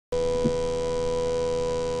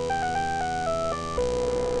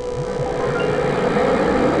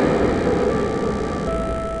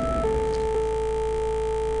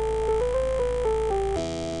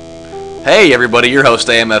Hey everybody, your host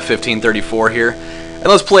AMF1534 here, and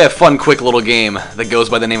let's play a fun quick little game that goes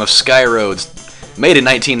by the name of Skyroads, made in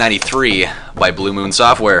 1993 by Blue Moon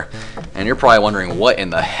Software. And you're probably wondering, what in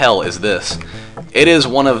the hell is this? It is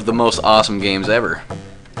one of the most awesome games ever.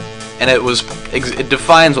 And it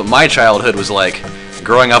defines what my childhood was like,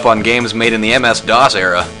 growing up on games made in the MS-DOS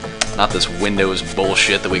era, not this Windows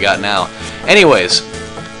bullshit that we got now. Anyways,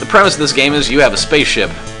 the premise of this game is you have a spaceship.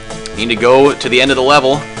 You need to go to the end of the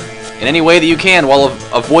level in any way that you can while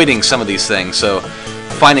avoiding some of these things. So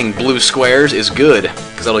finding blue squares is good,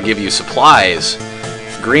 because that'll give you supplies.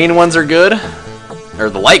 Green ones are good, or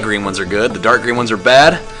the light green ones are good, the dark green ones are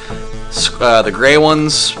bad. The gray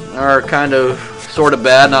ones are kind of, sort of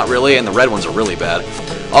bad, not really, and the red ones are really bad.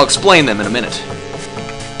 I'll explain them in a minute.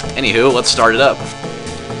 Anywho, let's start it up.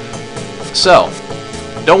 So,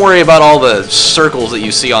 don't worry about all the circles that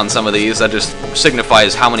you see on some of these. That just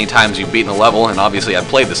signifies how many times you've beaten the level, and obviously I've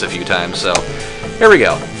played this a few times, so here we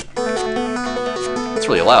go. It's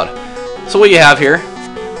really loud. So what you have here,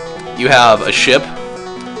 you have a ship.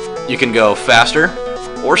 You can go faster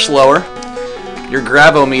or slower. Your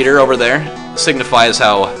gravometer over there signifies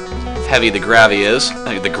how heavy the gravity is.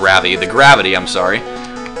 The gravity, I'm sorry.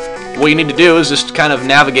 What you need to do is just kind of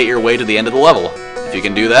navigate your way to the end of the level. If you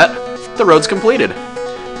can do that, the road's completed.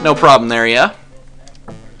 No problem there, yeah?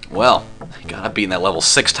 Well, God, I've beaten that level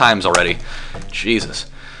 6 times already. Jesus.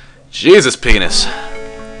 Jesus, penis.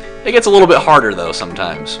 It gets a little bit harder, though,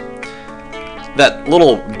 sometimes. That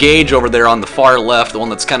little gauge over there on the far left, the one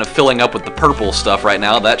that's kind of filling up with the purple stuff right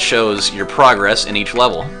now, that shows your progress in each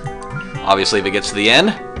level. Obviously, if it gets to the end,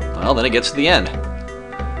 well, then it gets to the end.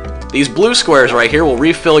 These blue squares right here will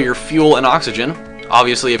refill your fuel and oxygen.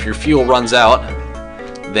 Obviously, if your fuel runs out,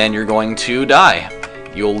 then you're going to die.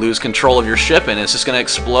 You'll lose control of your ship, and it's just going to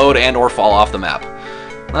explode and or fall off the map.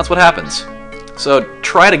 And that's what happens. So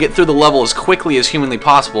try to get through the level as quickly as humanly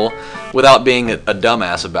possible without being a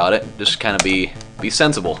dumbass about it. Just kind of be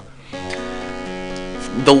sensible.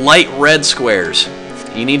 The light red squares,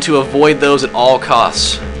 you need to avoid those at all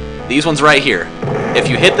costs. These ones right here. If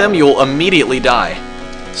you hit them, you'll immediately die.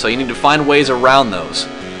 So you need to find ways around those.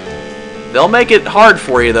 They'll make it hard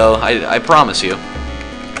for you, though, I promise you.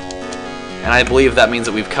 And I believe that means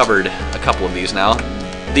that we've covered a couple of these now.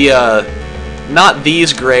 Not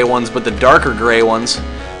these gray ones, but the darker gray ones.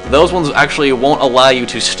 Those ones actually won't allow you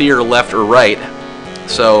to steer left or right,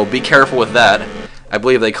 so be careful with that. I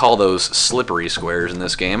believe they call those slippery squares in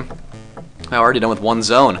this game. I've already done with one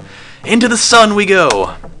zone. Into the sun we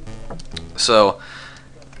go! So,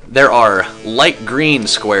 there are light green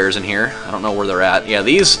squares in here. I don't know where they're at. Yeah,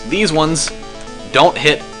 these ones, don't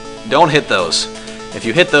hit those. If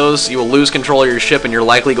you hit those, you will lose control of your ship and you're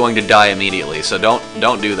likely going to die immediately, so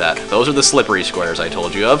don't do that. Those are the slippery squares I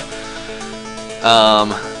told you of.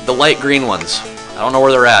 The light green ones, I don't know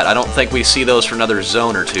where they're at. I don't think we see those for another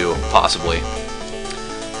zone or two, possibly.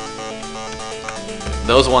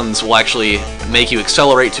 Those ones will actually make you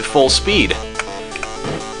accelerate to full speed.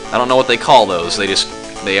 I don't know what they call those,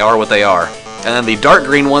 they are what they are. And then the dark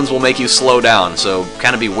green ones will make you slow down, so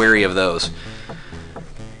kind of be wary of those.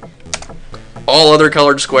 All other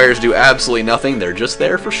colored squares do absolutely nothing, they're just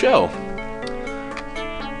there for show.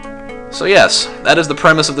 So yes, that is the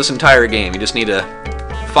premise of this entire game. You just need to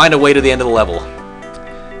find a way to the end of the level.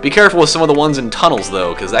 Be careful with some of the ones in tunnels,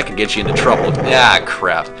 though, because that could get you into trouble. Ah,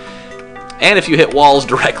 crap. And if you hit walls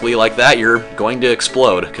directly like that, you're going to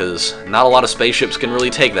explode, because not a lot of spaceships can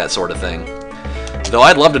really take that sort of thing. Though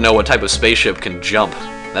I'd love to know what type of spaceship can jump.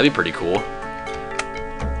 That'd be pretty cool.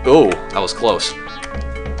 Oh, that was close.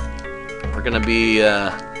 We're gonna be,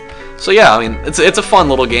 so yeah, I mean, it's a fun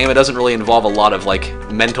little game. It doesn't really involve a lot of, like,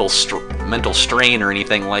 mental strain or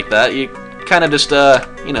anything like that. You kind of just,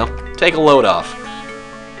 you know, take a load off.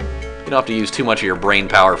 You don't have to use too much of your brain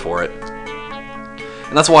power for it.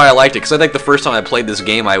 And that's why I liked it, because I think the first time I played this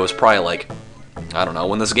game, I was probably, like, I don't know,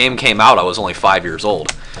 when this game came out, I was only 5 years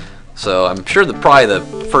old. So I'm sure that probably the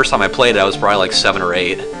first time I played it, I was probably, like, 7 or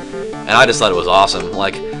 8. And I just thought it was awesome.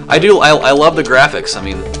 Like, I love the graphics. I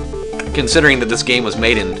mean, considering that this game was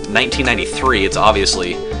made in 1993, it's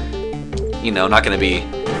obviously, you know, not going to be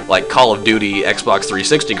like Call of Duty Xbox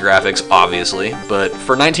 360 graphics, obviously, but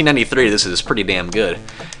for 1993, this is pretty damn good.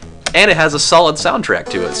 And it has a solid soundtrack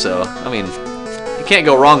to it, so, I mean, you can't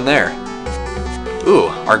go wrong there. Ooh,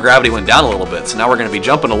 our gravity went down a little bit, so now we're going to be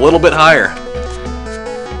jumping a little bit higher.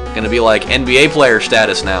 Going to be like NBA player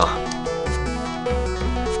status now.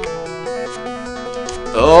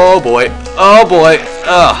 Oh boy, oh boy,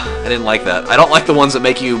 ugh, I didn't like that. I don't like the ones that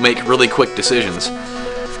make you make really quick decisions.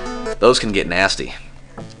 Those can get nasty.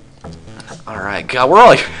 Alright, God,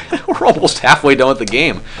 we're almost halfway done with the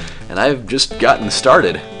game. and I've just gotten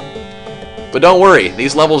started. But don't worry,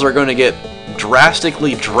 these levels are going to get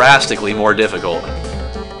drastically more difficult.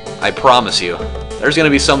 I promise you. There's going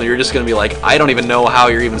to be some that you're just going to be like, I don't even know how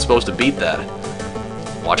you're even supposed to beat that.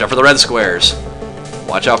 Watch out for the red squares.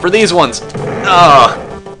 Watch out for these ones. See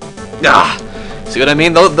what I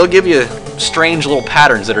mean? They'll give you strange little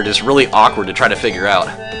patterns that are just really awkward to try to figure out.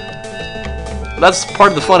 But that's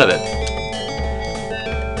part of the fun of it.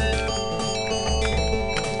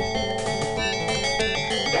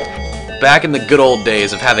 Back in the good old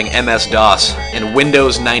days of having MS-DOS and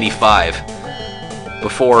Windows 95,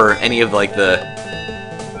 before any of like the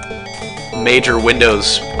major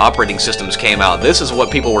Windows operating systems came out, this is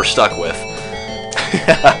what people were stuck with.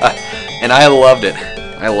 And I loved it.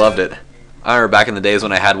 I loved it. I remember back in the days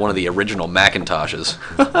when I had one of the original Macintoshes.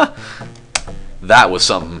 That was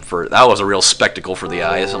that was a real spectacle for the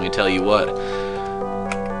eyes, let me tell you what.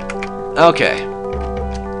 Okay.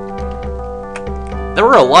 There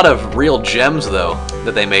were a lot of real gems, though,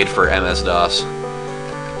 that they made for MS-DOS.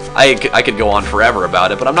 I could go on forever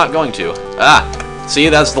about it, but I'm not going to. See,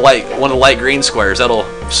 that's one of the light green squares. That'll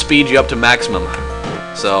speed you up to maximum.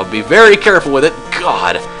 So be very careful with it.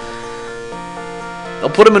 God. They'll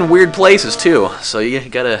put them in weird places, too, so you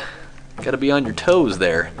gotta be on your toes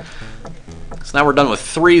there. So now we're done with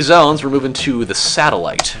 3 zones. We're moving to the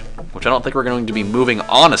satellite, which I don't think we're going to be moving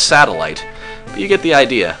on a satellite, but you get the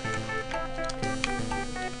idea.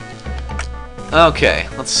 Okay,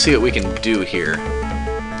 let's see what we can do here.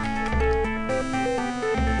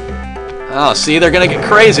 Oh, see, they're gonna get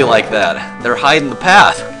crazy like that. They're hiding the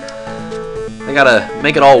path. They gotta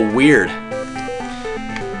make it all weird.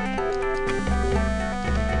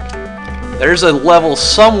 There's a level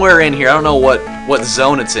somewhere in here, I don't know what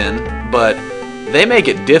zone it's in, but they make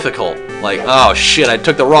it difficult. Like, oh shit, I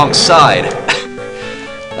took the wrong side.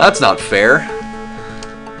 That's not fair.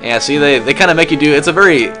 Yeah, see, they kind of make you do, it's a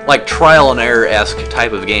very, like, trial and error-esque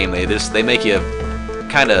type of game. They make you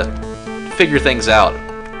kind of figure things out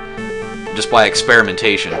just by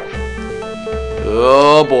experimentation.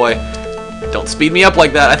 Oh boy. Don't speed me up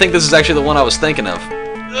like that. I think this is actually the one I was thinking of.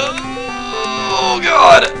 Oh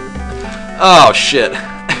god. Oh shit.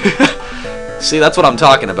 See, that's what I'm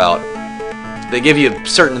talking about. They give you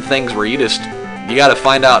certain things where you gotta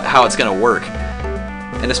find out how it's gonna work.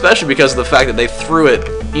 And especially because of the fact that they threw it,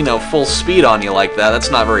 you know, full speed on you like that, that's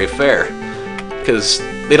not very fair. Because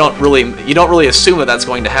you don't really assume that that's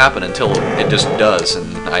going to happen until it just does,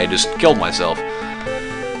 and I just killed myself.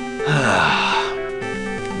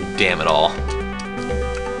 Damn it all.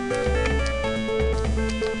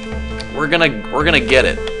 We're gonna get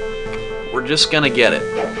it. We're just gonna get it.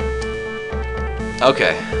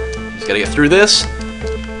 Okay. Just gotta get through this,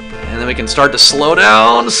 and then we can start to slow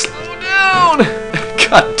down. Slow down!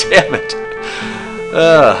 God damn it.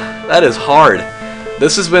 That is hard.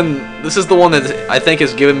 This is the one that I think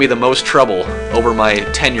has given me the most trouble over my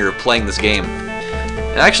tenure playing this game.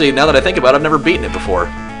 And actually, now that I think about it, I've never beaten it before.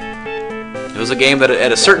 It was a game that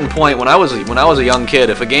at a certain point when I was a young kid,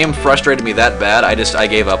 if a game frustrated me that bad, I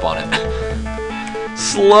gave up on it.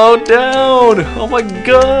 Slow down! Oh my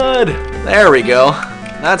god! There we go.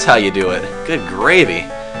 That's how you do it. Good gravy.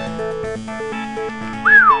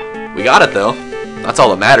 We got it though. That's all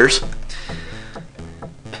that matters.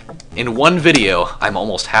 In one video, I'm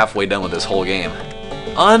almost halfway done with this whole game.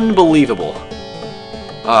 Unbelievable.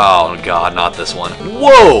 Oh god, not this one.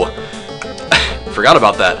 Whoa! Forgot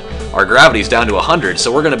about that. Our gravity's down to 100,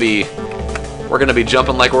 so we're gonna be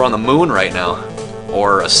jumping like we're on the moon right now.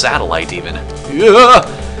 Or a satellite even.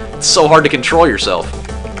 It's so hard to control yourself.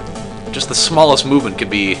 Just the smallest movement could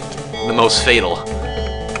be the most fatal.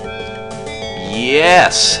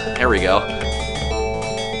 Yes! There we go.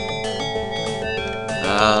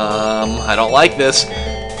 I don't like this.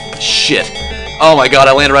 Shit. Oh my god,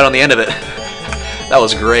 I landed right on the end of it. That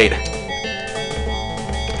was great.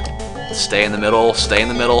 Stay in the middle, stay in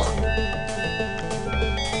the middle.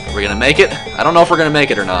 Are we gonna make it? I don't know if we're gonna make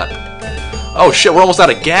it or not. Oh shit, we're almost out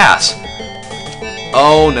of gas.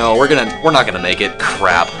 Oh no, we're not gonna make it.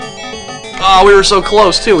 Crap. Oh, we were so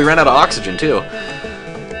close too. We ran out of oxygen too.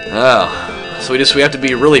 Oh, so we have to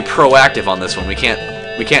be really proactive on this one. We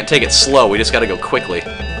can't take it slow. We just got to go quickly.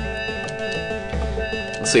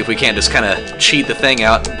 Let's see if we can't just kind of cheat the thing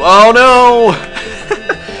out. Oh no!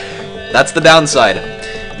 That's the downside.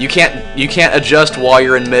 You can't adjust while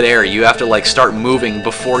you're in midair. You have to like start moving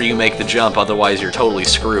before you make the jump. Otherwise, you're totally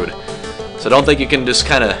screwed. So don't think you can just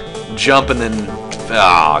kind of jump and then.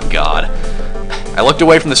 Oh god! I looked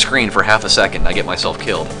away from the screen for half a second. I get myself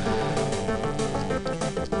killed.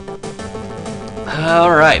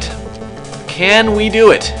 All right. Can we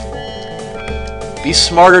do it? Be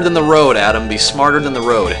smarter than the road, Adam. Be smarter than the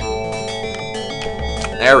road.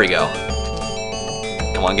 There we go.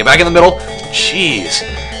 Come on, get back in the middle. Jeez.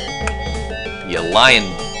 You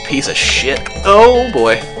lying piece of shit. Oh,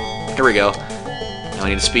 boy. Here we go. Now I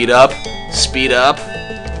need to speed up. Speed up.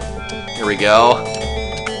 Here we go.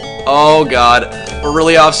 Oh, God. We're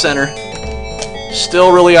really off-center.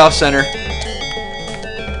 Still really off-center.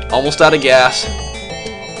 Almost out of gas.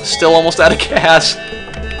 Still almost out of gas.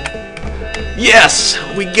 Yes!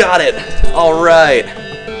 We got it! Alright.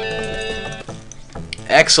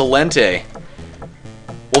 Excelente.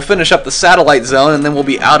 We'll finish up the satellite zone and then we'll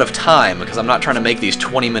be out of time because I'm not trying to make these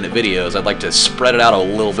 20-minute videos. I'd like to spread it out a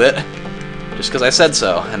little bit just because I said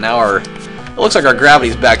so. And now it looks like our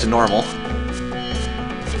gravity's back to normal.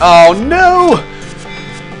 Oh no!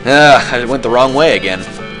 I went the wrong way again.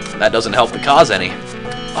 That doesn't help the cause any.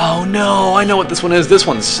 Oh no, I know what this one is. This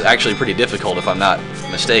one's actually pretty difficult if I'm not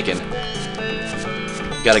mistaken.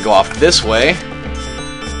 You gotta go off this way.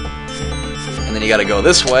 And then you gotta go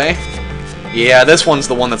this way. Yeah, this one's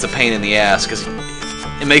the one that's a pain in the ass, because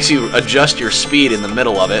it makes you adjust your speed in the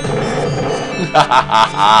middle of it.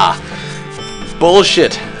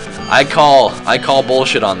 Bullshit. I call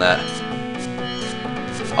bullshit on that.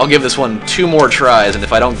 I'll give this one 2 more tries, and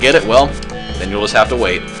if I don't get it, well, then you'll just have to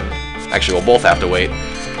wait. Actually, we'll both have to wait.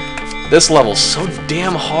 This level's so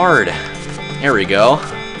damn hard. There we go.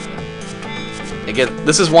 Again,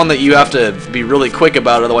 this is one that you have to be really quick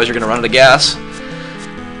about, otherwise you're going to run out of gas.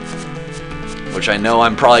 Which I know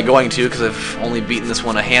I'm probably going to, because I've only beaten this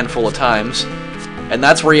one a handful of times. And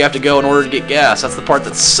that's where you have to go in order to get gas. That's the part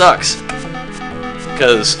that sucks.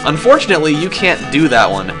 Because, unfortunately, you can't do that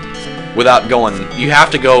one without going... You have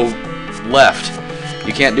to go left.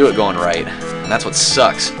 You can't do it going right. And that's what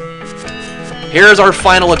sucks. Here's our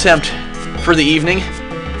final attempt for the evening.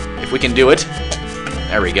 If we can do it.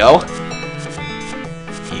 There we go.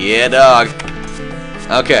 Yeah, dog.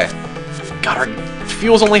 Okay. God, our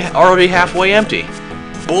fuel's already halfway empty.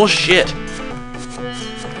 Bullshit.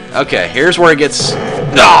 Okay, here's where it gets...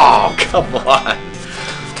 No, come on.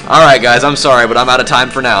 Alright guys, I'm sorry, but I'm out of time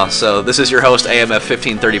for now. So this is your host,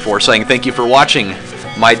 AMF1534, saying thank you for watching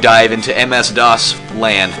my dive into MS-DOS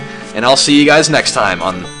land. And I'll see you guys next time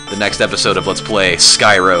on the next episode of Let's Play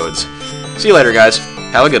Skyroads. See you later, guys.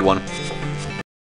 Have a good one.